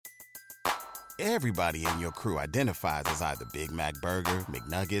Everybody in your crew identifies as either Big Mac Burger,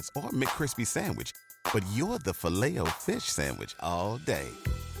 McNuggets, or McCrispy Sandwich. But you're the Filet-O-Fish Sandwich all day.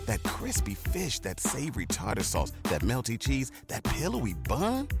 That crispy fish, that savory tartar sauce, that melty cheese, that pillowy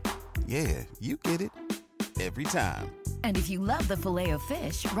bun. Yeah, you get it. Every time. And if you love the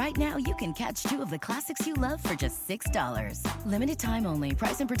Filet-O-Fish, right now you can catch two of the classics you love for just $6. Limited time only.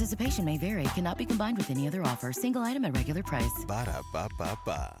 Price and participation may vary. Cannot be combined with any other offer. Single item at regular price.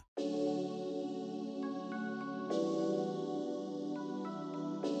 Ba-da-ba-ba-ba.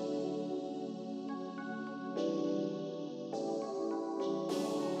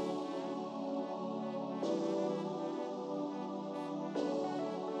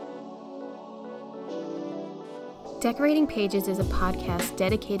 Decorating Pages is a podcast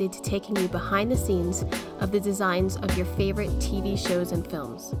dedicated to taking you behind the scenes of the designs of your favorite TV shows and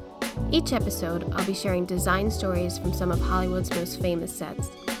films. Each episode, I'll be sharing design stories from some of Hollywood's most famous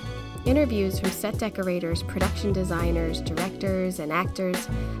sets. Interviews from set decorators, production designers, directors, and actors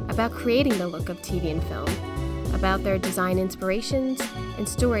about creating the look of TV and film, about their design inspirations, and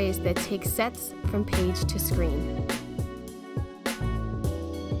stories that take sets from page to screen.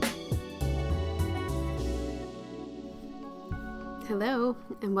 Hello,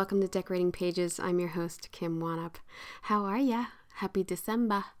 and welcome to Decorating Pages. I'm your host, Kim Wanup. How are ya? Happy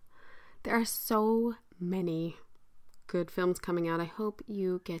December. There are so many good films coming out. I hope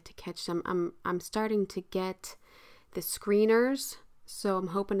you get to catch them. I'm starting to get the screeners, so I'm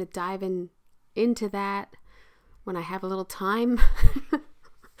hoping to dive into that when I have a little time.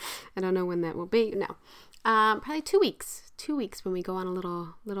 I don't know when that will be. No, probably 2 weeks. 2 weeks when we go on a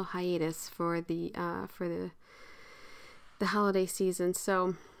little hiatus for the holiday season.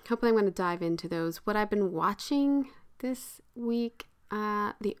 So hopefully I'm going to dive into those. What I've been watching this week,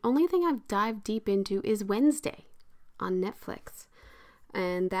 the only thing I've dived deep into is Wednesday on Netflix.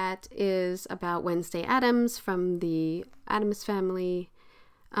 And that is about Wednesday Addams from the Addams Family,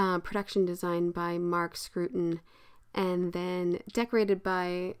 production design by Mark Scruton, and then decorated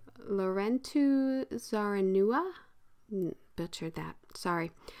by Laurentu Zaranua. Butchered that.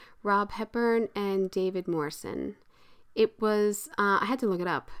 Sorry. Rob Hepburn and David Morrison. It was, I had to look it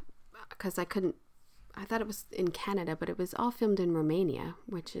up because I thought it was in Canada, but it was all filmed in Romania,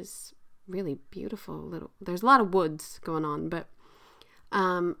 which is really beautiful. There's a lot of woods going on, but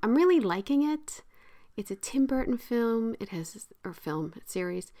I'm really liking it. It's a Tim Burton film.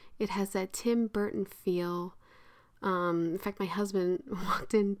 Series. It has that Tim Burton feel. In fact, my husband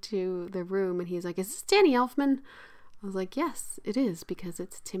walked into the room and he's like, "Is this Danny Elfman?" I was like, "Yes, it is," because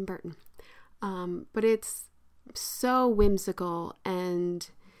it's Tim Burton. But it's so whimsical,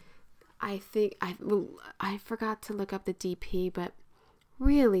 and I think I forgot to look up the DP, but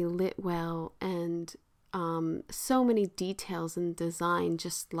really lit well, and so many details in design,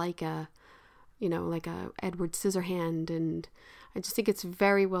 just like a Edward Scissorhand, and I just think it's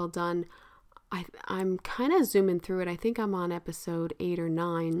very well done. I'm kind of zooming through it. I think I'm on episode 8 or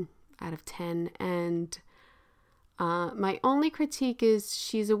 9 out of 10, and my only critique is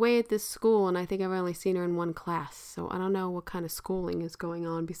she's away at this school, and I think I've only seen her in one class, so I don't know what kind of schooling is going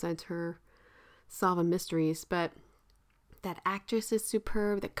on besides her solving mysteries, but that actress is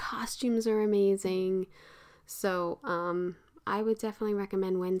superb. The costumes are amazing. So I would definitely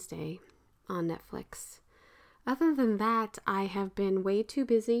recommend Wednesday on Netflix. Other than that, I have been way too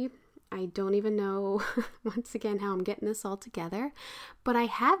busy. I don't even know, once again, how I'm getting this all together, but I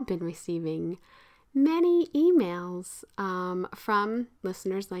have been receiving many emails from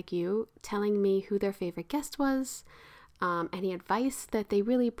listeners like you telling me who their favorite guest was, any advice that they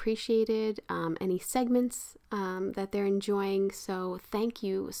really appreciated, any segments that they're enjoying. So thank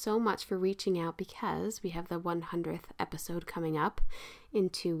you so much for reaching out, because we have the 100th episode coming up in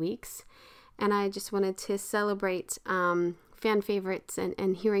 2 weeks. And I just wanted to celebrate fan favorites,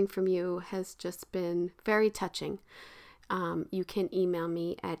 and hearing from you has just been very touching. You can email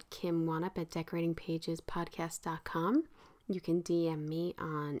me at kimwanup@decoratingpagespodcast.com. You can DM me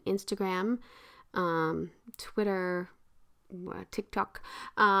on Instagram, Twitter, TikTok,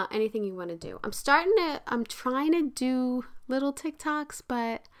 anything you want to do. I'm trying to do little TikToks,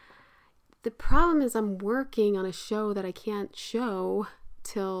 but the problem is I'm working on a show that I can't show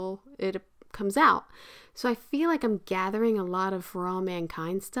till it comes out. So I feel like I'm gathering a lot of For All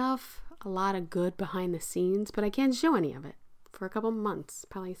Mankind stuff, a lot of good behind the scenes, but I can't show any of it for a couple months,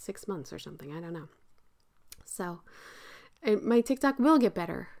 probably 6 months or something. I don't know. So my TikTok will get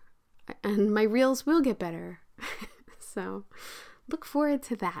better, and my Reels will get better. So look forward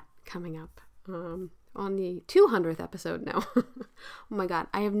to that coming up on the 200th episode now. Oh my God.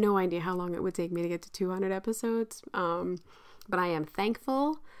 I have no idea how long it would take me to get to 200 episodes. But I am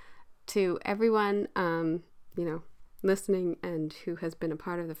thankful to everyone, listening and who has been a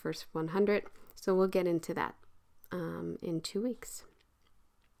part of the first 100. So we'll get into that in 2 weeks.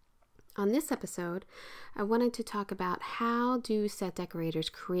 On this episode, I wanted to talk about how do set decorators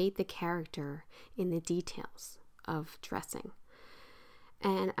create the character in the details of dressing.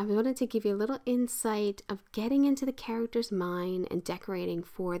 And I wanted to give you a little insight of getting into the character's mind and decorating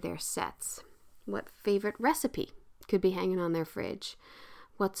for their sets. What favorite recipe could be hanging on their fridge?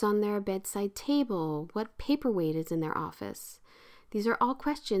 What's on their bedside table? What paperweight is in their office? These are all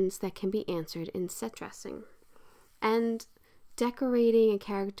questions that can be answered in set dressing. And decorating a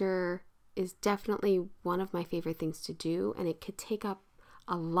character is definitely one of my favorite things to do, and it could take up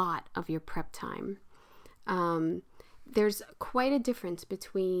a lot of your prep time. There's quite a difference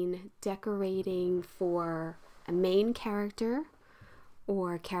between decorating for a main character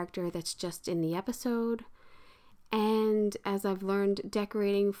or a character that's just in the episode, and as I've learned,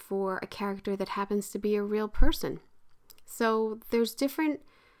 decorating for a character that happens to be a real person. So there's different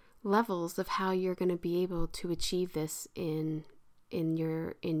levels of how you're going to be able to achieve this in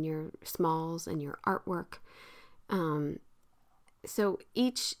your smalls and your artwork. So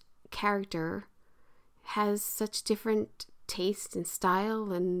each character has such different taste and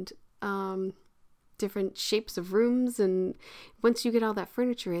style and different shapes of rooms, and once you get all that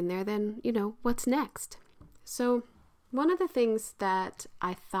furniture in there, then what's next. So one of the things that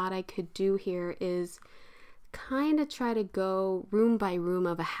I thought I could do here is kind of try to go room by room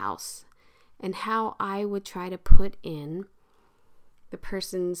of a house and how I would try to put in the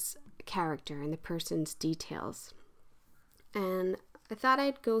person's character and the person's details. And I thought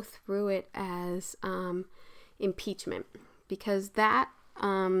I'd go through it as impeachment, because that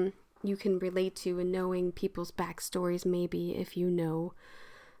you can relate to in knowing people's backstories. Maybe if you know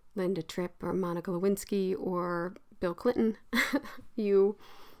Linda Tripp or Monica Lewinsky or Bill Clinton, you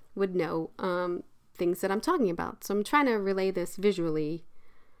would know things that I'm talking about. So I'm trying to relay this visually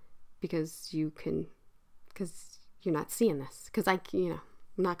because you're not seeing this, because I'm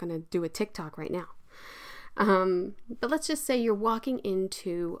not going to do a TikTok right now. But let's just say you're walking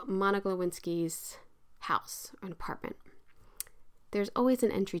into Monica Lewinsky's house or an apartment. There's always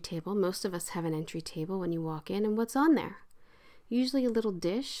an entry table. Most of us have an entry table when you walk in, and what's on there? Usually a little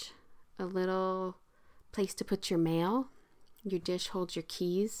dish, a little place to put your mail. Your dish holds your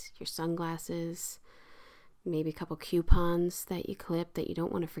keys, your sunglasses, maybe a couple coupons that you clip that you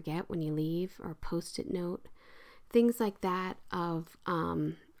don't want to forget when you leave, or a Post-it note. Things like that of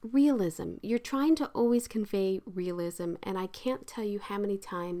realism. You're trying to always convey realism, and I can't tell you how many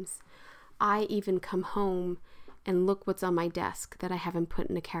times I even come home and look what's on my desk that I haven't put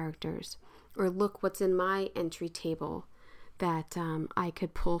in the characters, or look what's in my entry table that I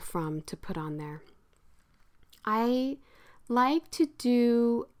could pull from to put on there. I like to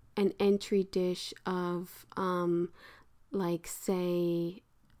do an entry dish of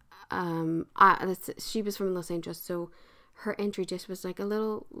she was from Los Angeles, so her entry dish was like a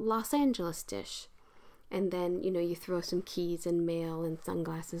little Los Angeles dish, and then you throw some keys and mail and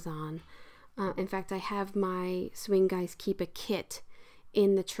sunglasses on. In fact, I have my Swing Guys Keep a kit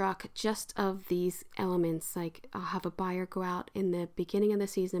in the truck just of these elements. Like, I'll have a buyer go out in the beginning of the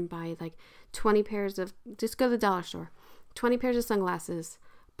season, buy like 20 pairs of, just go to the dollar store, 20 pairs of sunglasses,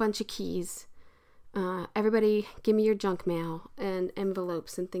 bunch of keys. Everybody give me your junk mail and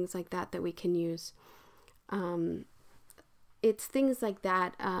envelopes and things like that we can use. It's things like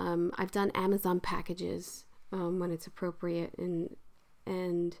that. I've done Amazon packages when it's appropriate,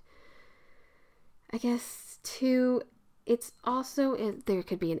 and I guess too, it's also, there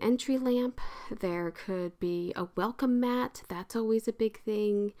could be an entry lamp, there could be a welcome mat. That's always a big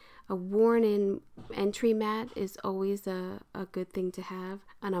thing. A worn-in entry mat is always a good thing to have.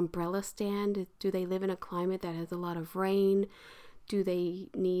 An umbrella stand. Do they live in a climate that has a lot of rain? Do they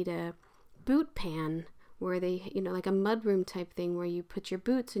need a boot pan where they, like a mudroom type thing where you put your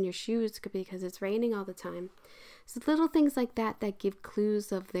boots and your shoes because it's raining all the time? So little things like that give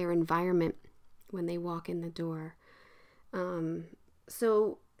clues of their environment when they walk in the door.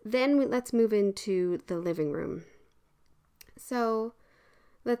 So then let's move into the living room. So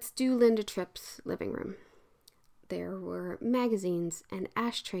let's do Linda Tripp's living room. There were magazines and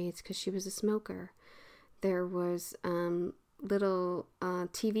ashtrays because she was a smoker. There was little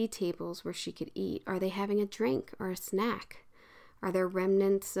TV tables where she could eat. Are they having a drink or a snack? Are there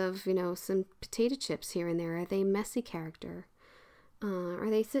remnants of, some potato chips here and there? Are they a messy character? Are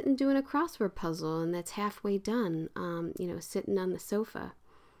they sitting doing a crossword puzzle and that's halfway done, sitting on the sofa?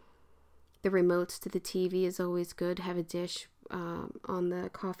 The remotes to the TV is always good. Have a dish on the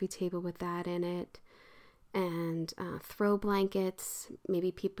coffee table with that in it. and throw blankets.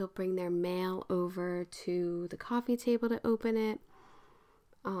 Maybe people bring their mail over to the coffee table to open it.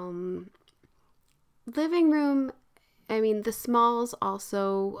 Living room, I mean, the smalls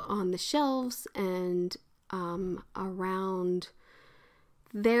also on the shelves and around,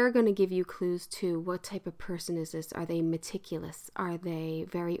 they're going to give you clues to what type of person is this. Are they meticulous? Are they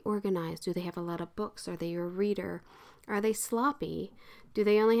very organized? Do they have a lot of books? Are they a reader? Are they sloppy? Do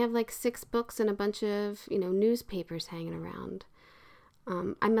they only have like 6 books and a bunch of, newspapers hanging around?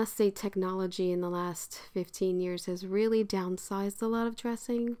 I must say technology in the last 15 years has really downsized a lot of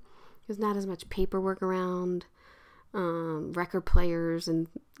dressing. There's not as much paperwork around, record players and,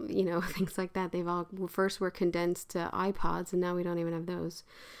 things like that. They've all first were condensed to iPods and now we don't even have those.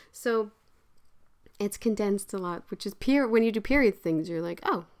 So it's condensed a lot, which is when you do period things, you're like,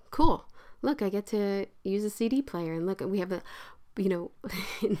 oh, cool. Look, I get to use a CD player and look, we have a,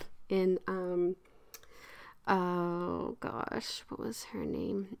 oh gosh, what was her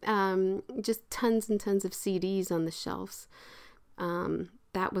name? Just tons and tons of CDs on the shelves.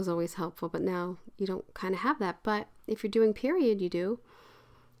 That was always helpful, but now you don't kind of have that. But if you're doing period, you do.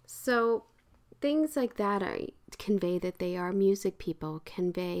 So things like that convey that they are music people,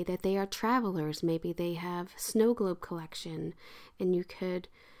 convey that they are travelers. Maybe they have snow globe collection, and you could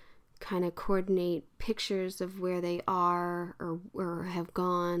kind of coordinate pictures of where they are or have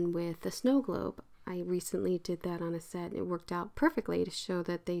gone with the snow globe. I recently did that on a set, and it worked out perfectly to show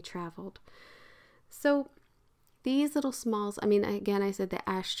that they traveled. So these little smalls, I mean, again, I said the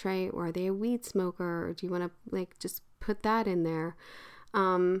ashtray, or are they a weed smoker, or do you want to just put that in there?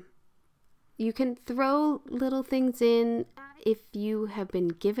 You can throw little things in if you have been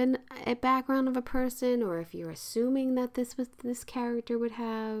given a background of a person, or if you're assuming that this character would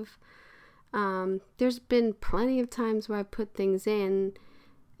have. There's been plenty of times where I put things in,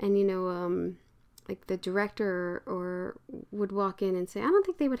 and like the director or would walk in and say, I don't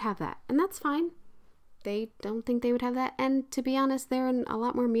think they would have that, and that's fine. They don't think they would have that, and to be honest, they're in a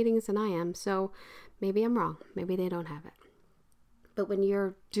lot more meetings than I am, so maybe I'm wrong. Maybe they don't have it. But when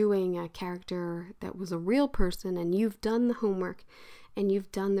you're doing a character that was a real person and you've done the homework and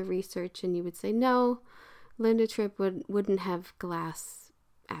you've done the research, and you would say, no, Linda Tripp wouldn't have glass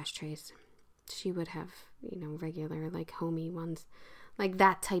ashtrays. She would have, regular, like, homey ones. Like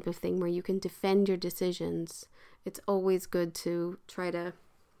that type of thing where you can defend your decisions. It's always good to try to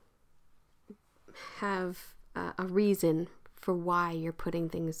have a reason for why you're putting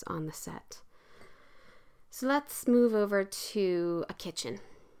things on the set. So let's move over to a kitchen.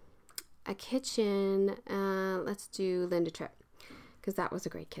 Let's do Linda Tripp, because that was a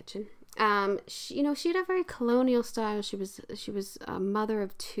great kitchen. She had a very colonial style. She was a mother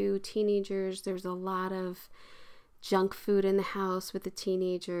of 2 teenagers. There was a lot of junk food in the house with the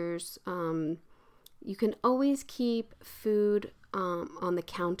teenagers. You can always keep food on the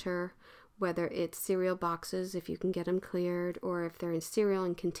counter, whether it's cereal boxes, if you can get them cleared, or if they're in cereal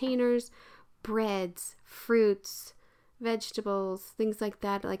in containers, breads, fruits, vegetables, things like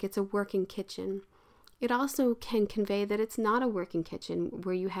that. Like it's a working kitchen. It also can convey that it's not a working kitchen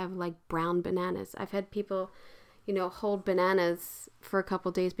where you have like brown bananas. I've had people, hold bananas for a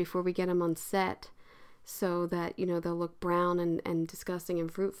couple days before we get them on set so that, they'll look brown and disgusting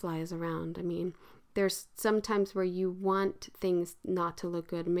and fruit flies around. I mean, there's sometimes where you want things not to look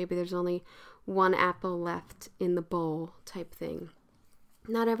good. Maybe there's only 1 apple left in the bowl type thing.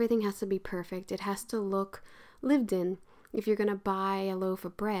 Not everything has to be perfect. It has to look lived in. If you're going to buy a loaf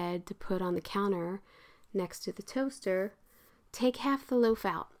of bread to put on the counter next to the toaster, take half the loaf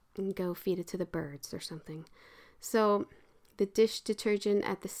out and go feed it to the birds or something. So the dish detergent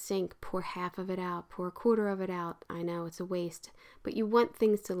at the sink, pour half of it out, pour a quarter of it out. I know it's a waste, but you want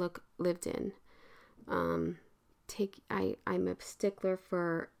things to look lived in. I'm a stickler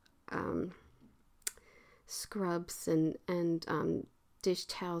for scrubs and dish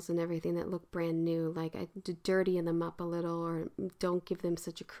towels and everything that look brand new. Like I dirty them up a little, or don't give them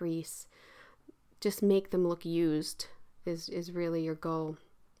such a crease. Just make them look used is really your goal.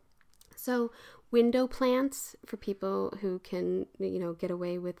 So window plants for people who can, get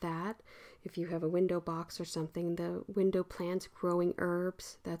away with that. If you have a window box or something, the window plants, growing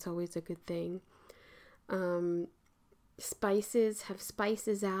herbs, that's always a good thing. Spices, have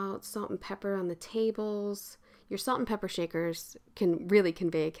spices out, salt and pepper on the tables. Your salt and pepper shakers can really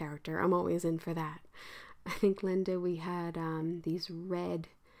convey a character. I'm always in for that. I think, Linda, we had these red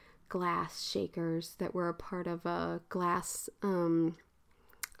glass shakers that were a part of a glass, a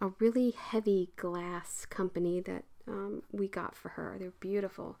really heavy glass company that we got for her. They're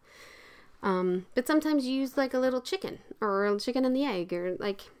beautiful. But sometimes you use like a little chicken or a chicken and the egg, or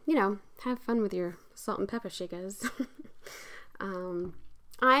have fun with your salt and pepper shakers.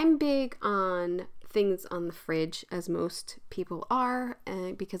 I'm big on things on the fridge, as most people are,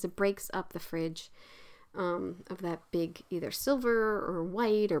 because it breaks up the fridge of that big either silver or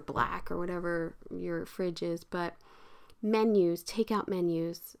white or black or whatever your fridge is. But menus, takeout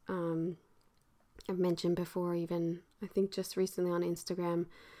menus, I've mentioned before, even I think just recently on Instagram,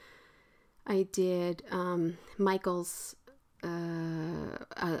 I did Michael's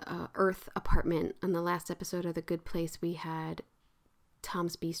Earth apartment. On the last episode of The Good Place, we had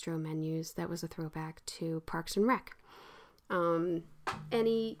Tom's Bistro menus. That was a throwback to Parks and Rec.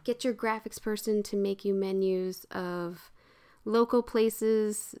 Get your graphics person to make you menus of local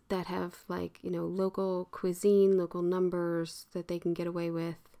places that have local cuisine, local numbers that they can get away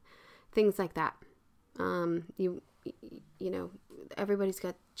with, things like that. Everybody's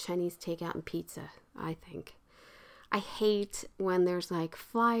got Chinese takeout and pizza, I think. I hate when there's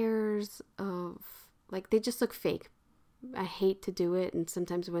flyers of they just look fake. I hate to do it. And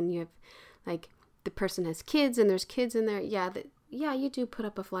sometimes when you have the person has kids and there's kids in there, you do put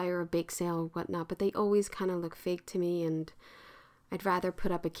up a flyer or a bake sale or whatnot, but they always kind of look fake to me. And I'd rather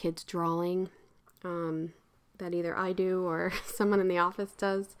put up a kid's drawing that either I do or someone in the office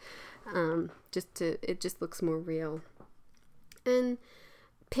does. It just looks more real. And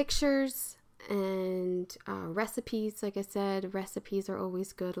pictures and recipes, like I said, recipes are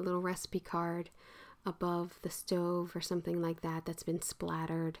always good. A little recipe card above the stove or something like that that's been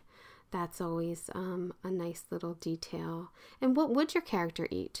splattered. That's always a nice little detail. And what would your character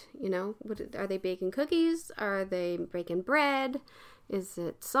eat? Are they baking cookies? Are they baking bread? Is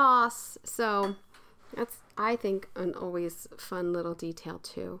it sauce? So that's, I think, an always fun little detail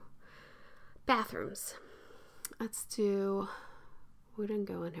too. Bathrooms. Let's do... We didn't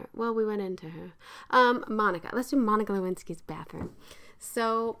go in her. Well, we went into her. Monica. Let's do Monica Lewinsky's bathroom.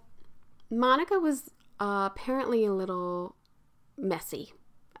 So Monica was apparently a little messy,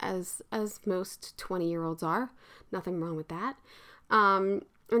 as most 20-year-olds are. Nothing wrong with that. And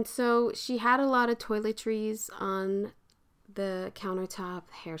so she had a lot of toiletries on the countertop,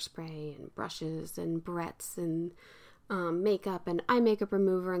 hairspray and brushes and barrettes and makeup and eye makeup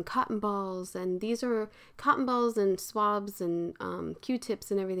remover and cotton balls. And these are cotton balls and swabs and Q-tips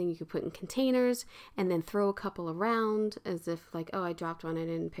and everything you could put in containers and then throw a couple around as if I dropped one, I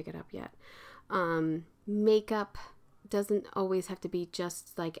didn't pick it up yet. Makeup doesn't always have to be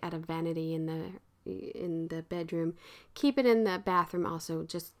just at a vanity in the bedroom. Keep it in the bathroom also,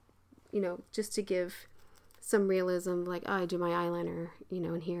 just to give some realism, I do my eyeliner,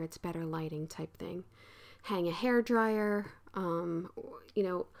 in here it's better lighting type thing. Hang a hair dryer, I'll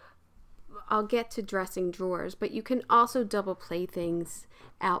get to dressing drawers, but you can also double play things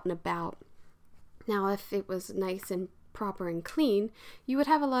out and about. Now, if it was nice and proper and clean, you would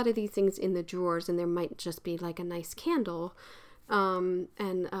have a lot of these things in the drawers, and there might just be a nice candle and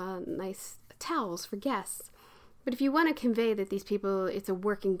nice towels for guests. But if you want to convey that these people, it's a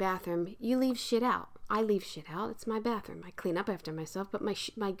working bathroom, you leave shit out. I leave shit out. It's my bathroom. I clean up after myself, but my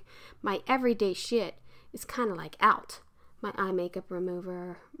everyday shit is kind of out. My eye makeup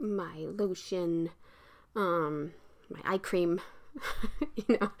remover, my lotion, my eye cream,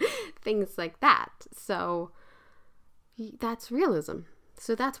 things like that. So that's realism.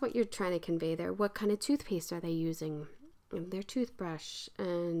 So that's what you're trying to convey there. What kind of toothpaste are they using? Their toothbrush,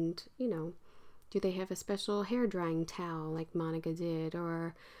 and do they have a special hair drying towel like Monica did,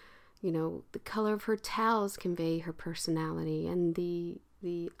 or the color of her towels convey her personality, and the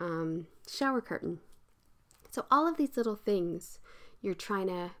shower curtain. So all of these little things you're trying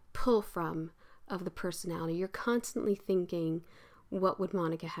to pull from of the personality. You're constantly thinking, what would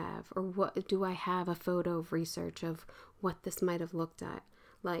Monica have? Or what do I have a photo of research of what this might have looked at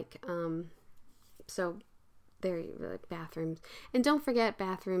like? So there, bathrooms. And don't forget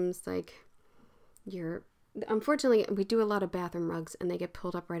bathrooms, unfortunately, we do a lot of bathroom rugs and they get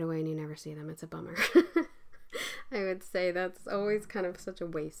pulled up right away and you never see them. It's a bummer. I would say that's always kind of such a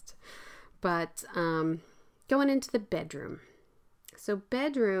waste. But going into the bedroom. So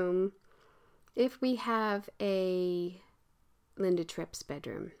bedroom, if we have a Linda Tripp's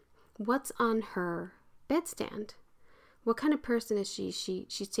bedroom, what's on her bedstand? What kind of person is she?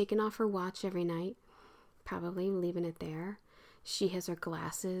 She's taking off her watch every night, probably leaving it there. She has her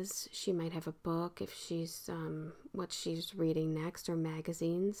glasses. She might have a book if she's what she's reading next, or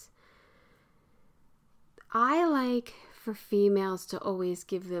magazines. I like for females to always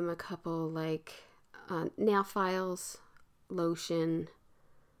give them a couple nail files, lotion,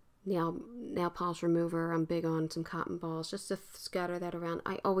 nail polish remover. I'm big on some cotton balls just to scatter that around.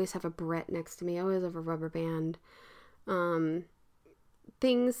 I always have a barrette next to me. I always have a rubber band.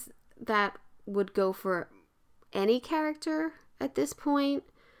 Things that would go for any character at this point.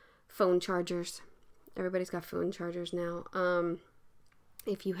 Phone chargers. Everybody's got phone chargers now.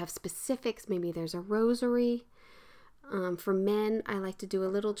 If you have specifics, maybe there's a rosary. For men, I like to do a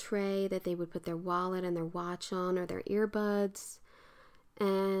little tray that they would put their wallet and their watch on, or their earbuds.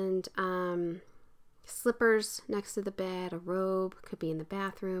 And slippers next to the bed, a robe, could be in the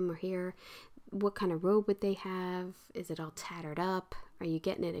bathroom or here. What kind of robe would they have? Is it all tattered up? Are you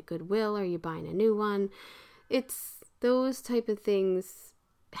getting it at Goodwill? Are you buying a new one? It's those type of things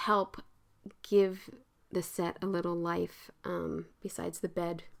help give the set a little life, besides the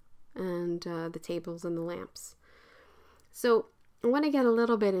bed and the tables and the lamps. So I want to get a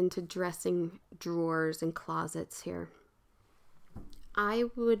little bit into dressing drawers and closets here. I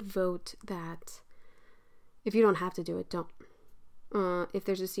would vote that if you don't have to do it, don't. If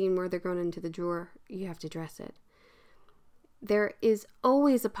there's a scene where they're going into the drawer, you have to dress it. There is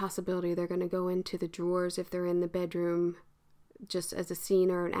always a possibility they're going to go into the drawers if they're in the bedroom, just as a scene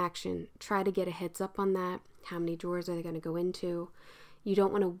or an action. Try to get a heads up on that. How many drawers are they going to go into? You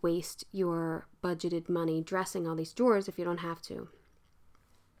don't want to waste your budgeted money dressing all these drawers if you don't have to.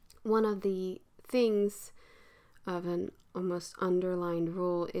 One of the things of an almost underlined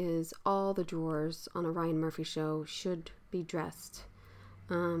rule is all the drawers on a Ryan Murphy show should be dressed.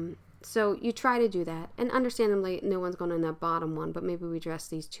 So you try to do that. And understandably, no one's going in that bottom one, but maybe we dress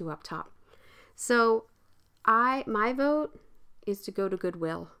these two up top. So my vote is to go to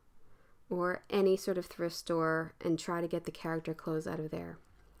Goodwill or any sort of thrift store and try to get the character clothes out of there.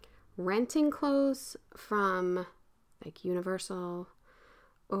 Renting clothes from like Universal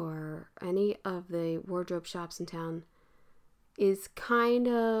or any of the wardrobe shops in town is kind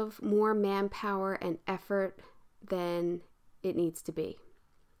of more manpower and effort than it needs to be.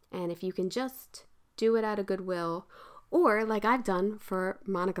 And if you can just do it out of Goodwill, or like I've done for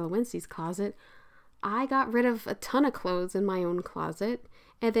Monica Lewinsky's closet, I got rid of a ton of clothes in my own closet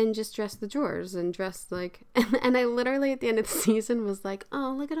and then just dressed the drawers and dressed like, and I literally at the end of the season was like,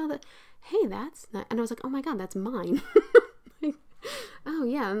 oh, look at all the, hey, that's not, and I was like, oh my God, that's mine. Like, oh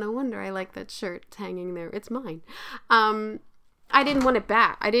yeah, no wonder I like that shirt hanging there. It's mine. I didn't want it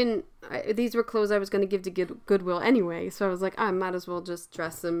back. These were clothes I was going to give to Goodwill anyway. So I was like, I might as well just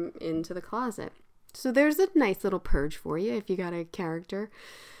dress them into the closet. So there's a nice little purge for you if you got a character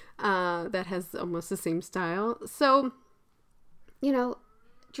that has almost the same style. So,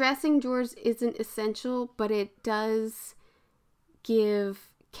 dressing drawers isn't essential, but it does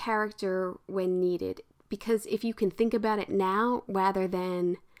give character when needed. Because if you can think about it now, rather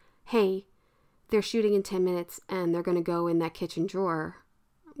than, hey, they're shooting in 10 minutes and they're going to go in that kitchen drawer,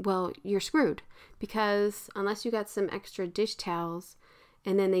 well, you're screwed. Because unless you got some extra dish towels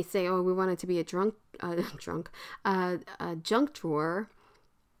and then they say, oh, we want it to be a junk drawer,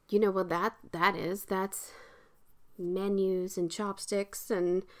 well, that's menus and chopsticks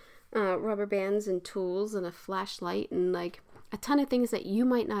and rubber bands and tools and a flashlight and like a ton of things that you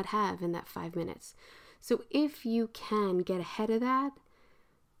might not have in that 5 minutes. So if you can get ahead of that,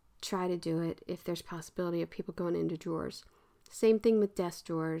 try to do it if there's possibility of people going into drawers. Same thing with desk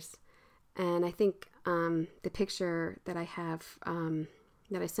drawers. And I think the picture that I have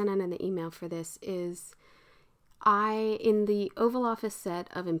that I sent out in the email for this is in the Oval Office set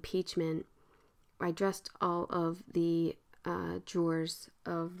of Impeachment, I dressed all of the drawers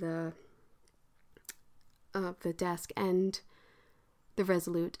of the desk and the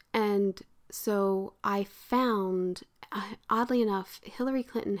Resolute. And so I found, oddly enough, Hillary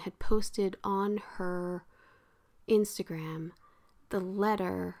Clinton had posted on her Instagram the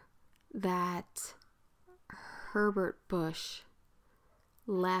letter that Herbert Bush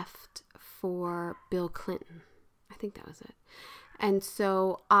left for Bill Clinton. I think that was it. And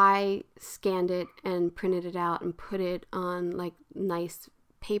so I scanned it and printed it out and put it on like nice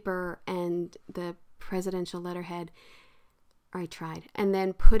paper and the presidential letterhead. I tried. And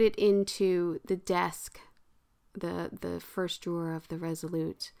then put it into the desk, the first drawer of the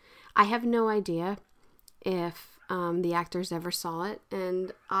Resolute. I have no idea if the actors ever saw it.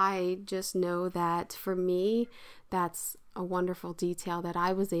 And I just know that for me, that's a wonderful detail that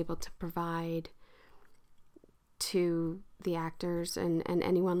I was able to provide to the actors and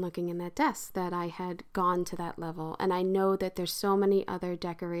anyone looking in that desk, that I had gone to that level. And I know that there's so many other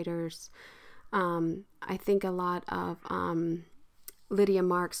decorators. I think a lot of Lydia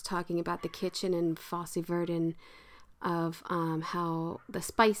Marks talking about the kitchen in Fosse Verdon, of how the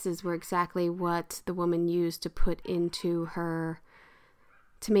spices were exactly what the woman used to put into her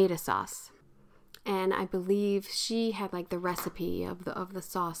tomato sauce. And I believe she had like the recipe of the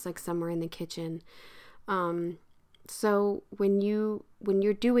sauce like somewhere in the kitchen. So when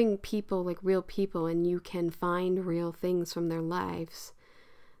you're doing people, like real people, and you can find real things from their lives,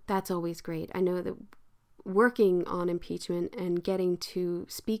 that's always great. I know that working on impeachment and getting to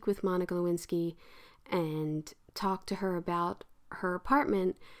speak with Monica Lewinsky and talk to her about her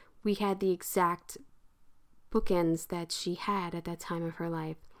apartment, we had the exact bookends that she had at that time of her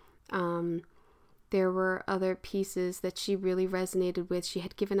life. There were other pieces that she really resonated with. She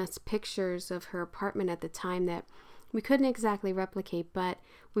had given us pictures of her apartment at the time that we couldn't exactly replicate, but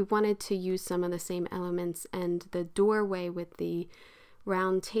we wanted to use some of the same elements, and the doorway with the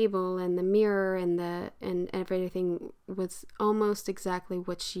round table and the mirror and everything was almost exactly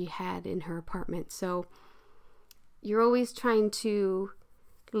what she had in her apartment. So you're always trying to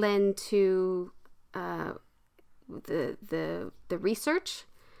lend to the research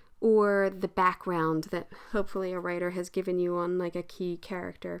or the background that hopefully a writer has given you on like a key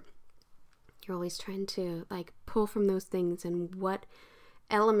character. You're always trying to like pull from those things, and what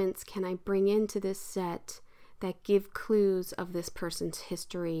elements can I bring into this set that give clues of this person's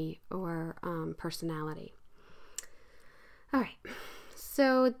history or personality. All right,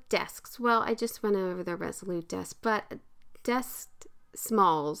 so desks. Well, I just went over the Resolute desk, but desk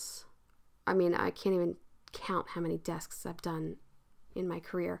smalls, I mean, I can't even count how many desks I've done in my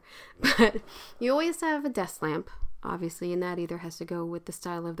career, but you always have a desk lamp, obviously, and that either has to go with the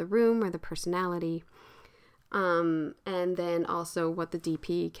style of the room or the personality, and then also what the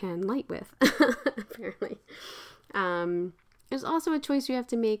DP can light with, apparently. There's also a choice you have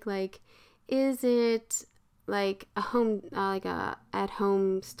to make, like, is it like a home, like a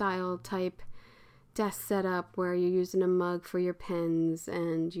at-home style type desk setup where you're using a mug for your pens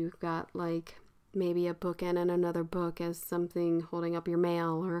and you've got like maybe a bookend and another book as something holding up your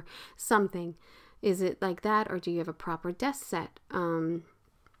mail or something. Is it like that, or do you have a proper desk set?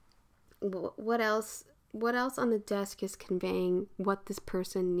 What else on the desk is conveying what this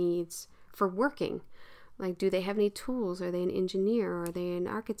person needs for working? Like, do they have any tools? Are they an engineer? Or are they an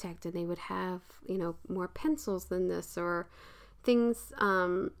architect? And they would have, more pencils than this, or things,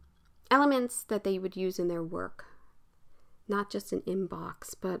 elements that they would use in their work. Not just an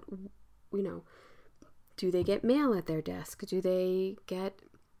inbox, but, do they get mail at their desk? Do they get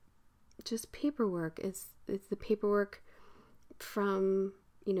just paperwork? Is the paperwork from,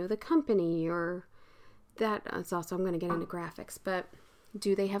 the company, or that is also, I'm going to get into graphics, but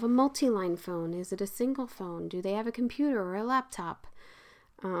do they have a multi-line phone? Is it a single phone? Do they have a computer or a laptop?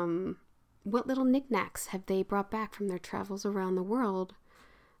 What little knickknacks have they brought back from their travels around the world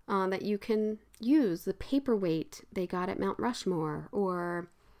that you can use? The paperweight they got at Mount Rushmore, or,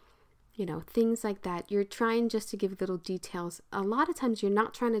 things like that. You're trying just to give little details. A lot of times you're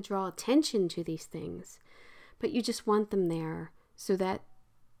not trying to draw attention to these things, but you just want them there so that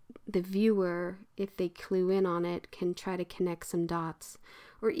the viewer, if they clue in on it, can try to connect some dots.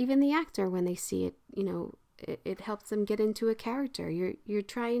 Or even the actor, when they see it, it helps them get into a character. You're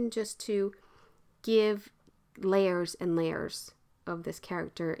trying just to give layers and layers of this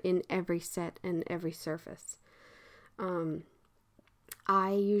character in every set and every surface.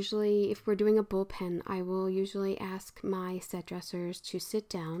 I usually, if we're doing a bullpen, I will usually ask my set dressers to sit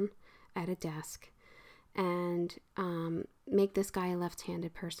down at a desk and make this guy a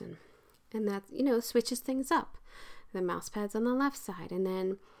left-handed person. And that, switches things up. The mouse pad's on the left side, and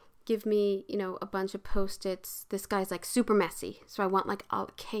then give me, a bunch of Post-its. This guy's like super messy, so I want like a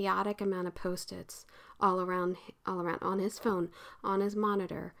chaotic amount of Post-its all around on his phone, on his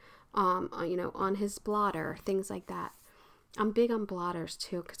monitor, on his blotter, things like that. I'm big on blotters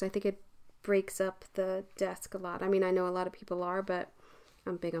too, because I think it breaks up the desk a lot. I mean, I know a lot of people are, but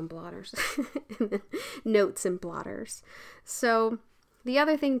I'm big on blotters. Notes and blotters. So the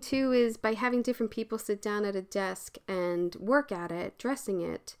other thing too is, by having different people sit down at a desk and work at it, dressing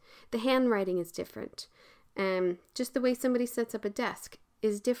it, the handwriting is different. And just the way somebody sets up a desk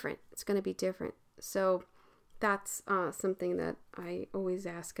is different. It's going to be different. So that's something that I always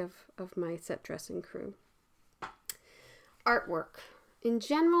ask of my set dressing crew. Artwork. In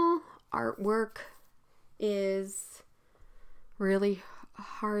general, artwork is really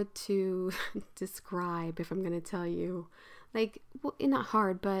hard to describe, if I'm going to tell you. Like, well, not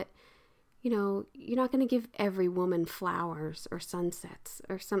hard, but, you're not going to give every woman flowers or sunsets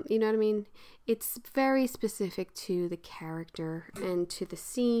or something, you know what I mean? It's very specific to the character and to the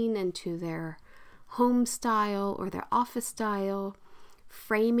scene and to their home style or their office style.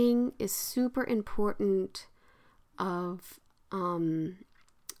 Framing is super important of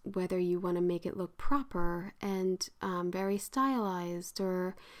whether you want to make it look proper and very stylized,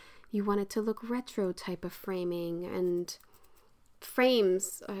 or you want it to look retro type of framing. And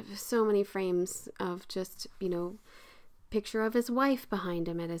frames, so many frames of just, picture of his wife behind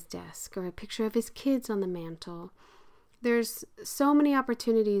him at his desk, or a picture of his kids on the mantle. There's so many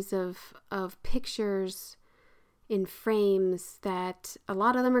opportunities of pictures in frames that a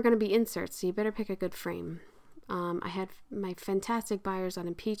lot of them are going to be inserts, so you better pick a good frame. I had my fantastic buyers on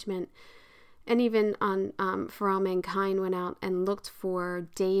impeachment, and even on For All Mankind, went out and looked for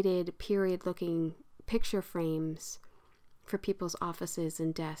dated period-looking picture frames for people's offices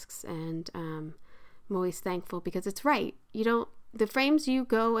and desks, and I'm always thankful because it's right. The frames you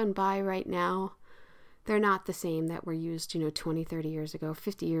go and buy right now, they're not the same that were used, 20, 30 years ago,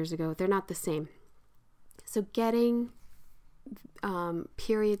 50 years ago. They're not the same. So getting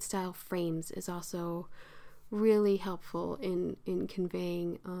period style frames is also really helpful in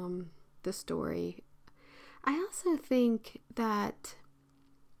conveying the story. I also think that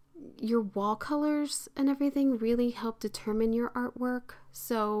your wall colors and everything really help determine your artwork.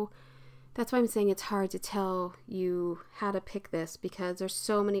 So that's why I'm saying it's hard to tell you how to pick this, because there's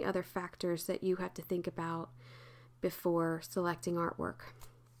so many other factors that you have to think about before selecting artwork.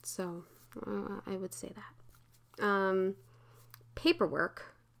 So I would say that.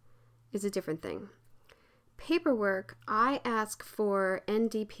 Paperwork is a different thing. Paperwork, I ask for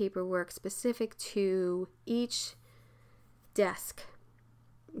ND paperwork specific to each desk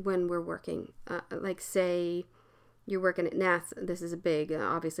when we're working. Like say you're working at NASA. This is a big,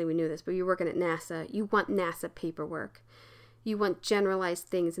 obviously we knew this, but you're working at NASA. You want NASA paperwork. You want generalized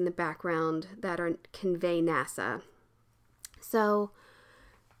things in the background that convey NASA. So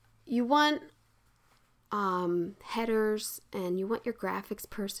you want headers, and you want your graphics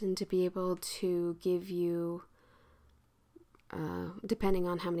person to be able to give you, depending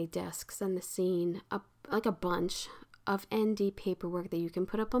on how many desks and the scene, like a bunch of ND paperwork that you can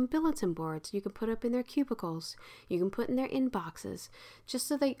put up on bulletin boards, you can put up in their cubicles, you can put in their inboxes, just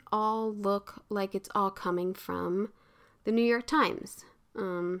so they all look like it's all coming from the New York Times.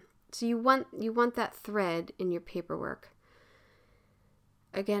 So you want that thread in your paperwork.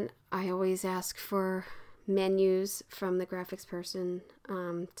 Again, I always ask for menus from the graphics person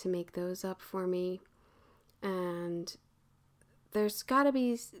to make those up for me. And there's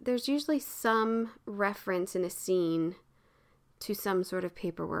usually some reference in a scene to some sort of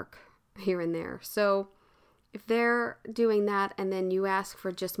paperwork here and there. So if they're doing that and then you ask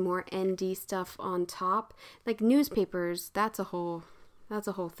for just more ND stuff on top, like newspapers, that's a whole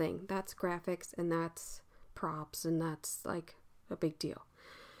thing. That's graphics and that's props and that's like a big deal.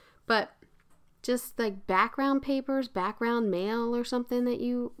 But just like background papers, background mail or something that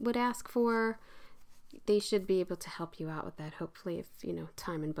you would ask for, they should be able to help you out with that, hopefully, if,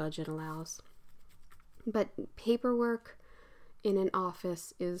 time and budget allows. But paperwork in an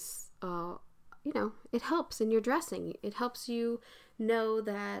office is, it helps in your dressing. It helps you know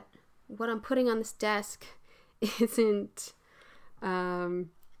that what I'm putting on this desk isn't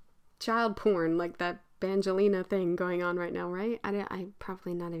child porn, like that Bangelina thing going on right now, right? I'm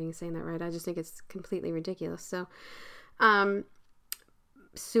probably not even saying that right. I just think it's completely ridiculous. So,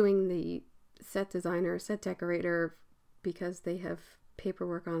 suing the set designer, set decorator, because they have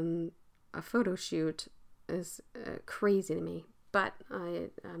paperwork on a photo shoot is crazy to me. But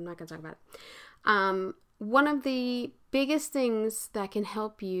I'm not going to talk about it. One of the biggest things that can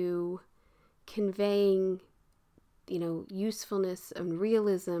help you conveying, usefulness and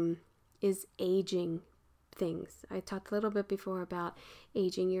realism is aging things. I talked a little bit before about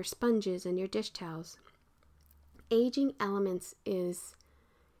aging your sponges and your dish towels. Aging elements is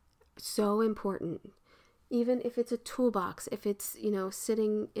so important. Even if it's a toolbox, if it's,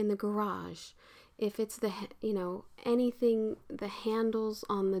 sitting in the garage, if it's anything, the handles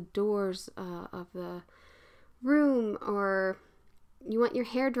on the doors of the room, or you want your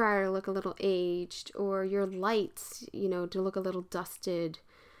hairdryer to look a little aged, or your lights, to look a little dusted.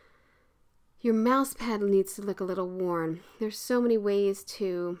 Your mouse pad needs to look a little worn. There's so many ways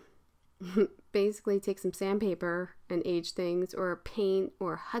to basically take some sandpaper and age things, or paint,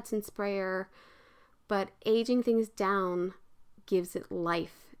 or Hudson sprayer. But aging things down gives it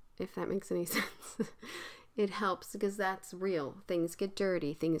life, if that makes any sense. It helps because that's real. Things get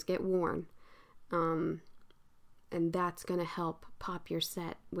dirty, things get worn. And that's going to help pop your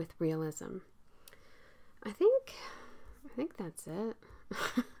set with realism. I think that's it.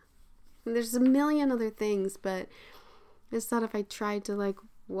 There's a million other things, but I just thought if I tried to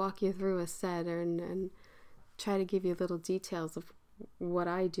walk you through a set and try to give you little details of what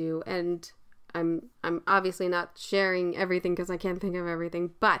I do, and I'm obviously not sharing everything because I can't think of everything,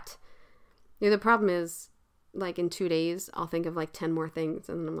 but the problem is, in 2 days I'll think of 10 more things,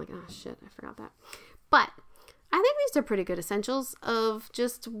 and then I'm like, oh shit, I forgot that. But I think these are pretty good essentials of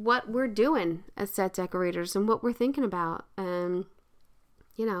just what we're doing as set decorators and what we're thinking about. And,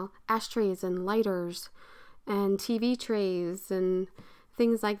 ashtrays and lighters and TV trays and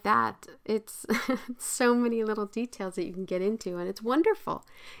things like that. It's so many little details that you can get into, and it's wonderful.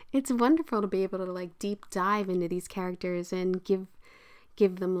 It's wonderful to be able to deep dive into these characters and give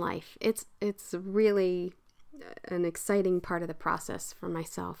them life. It's really an exciting part of the process for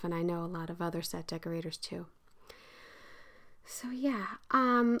myself, and I know a lot of other set decorators too. So yeah,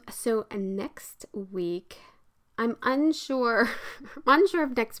 so next week, I'm unsure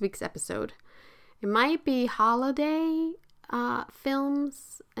of next week's episode. It might be holiday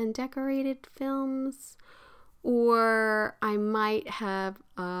films and decorated films, or I might have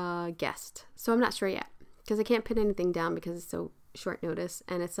a guest. So I'm not sure yet, because I can't pin anything down because it's so short notice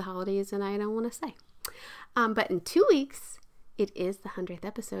and it's the holidays and I don't want to say. But in 2 weeks, it is the 100th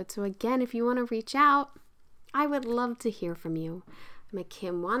episode. So again, if you want to reach out, I would love to hear from you. I'm at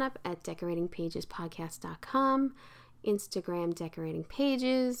Kim Wannop at decoratingpagespodcast.com, Instagram Decorating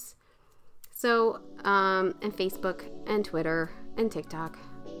Pages, so, and Facebook and Twitter and TikTok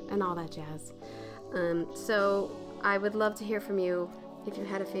and all that jazz. So I would love to hear from you if you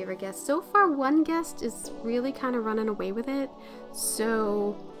had a favorite guest. So far, one guest is really kind of running away with it.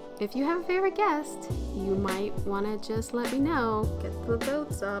 So if you have a favorite guest, you might want to just let me know. Get the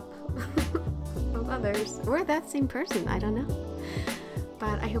votes up of others. Or that same person. I don't know.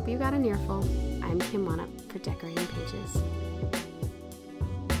 But I hope you got an earful. I'm Kim Wannop for Decorating Pages.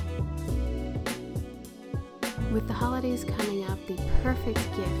 With the holidays coming up, the perfect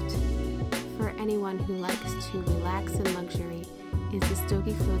gift for anyone who likes to relax in luxury is the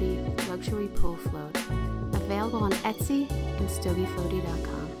Stogie Floaty Luxury Pool Float, available on Etsy and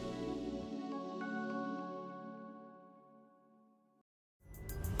stogiefloaty.com.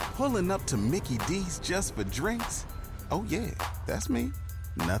 Pulling up to Mickey D's just for drinks? Oh yeah, that's me.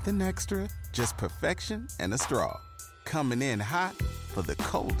 Nothing extra, just perfection and a straw. Coming in hot for the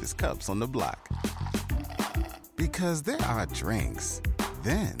coldest cups on the block. Because there are drinks.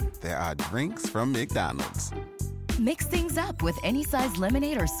 Then there are drinks from McDonald's. Mix things up with any size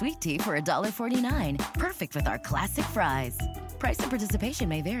lemonade or sweet tea for $1.49. Perfect with our classic fries. Price and participation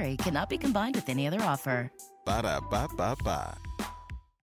may vary. Cannot be combined with any other offer. Ba-da-ba-ba-ba.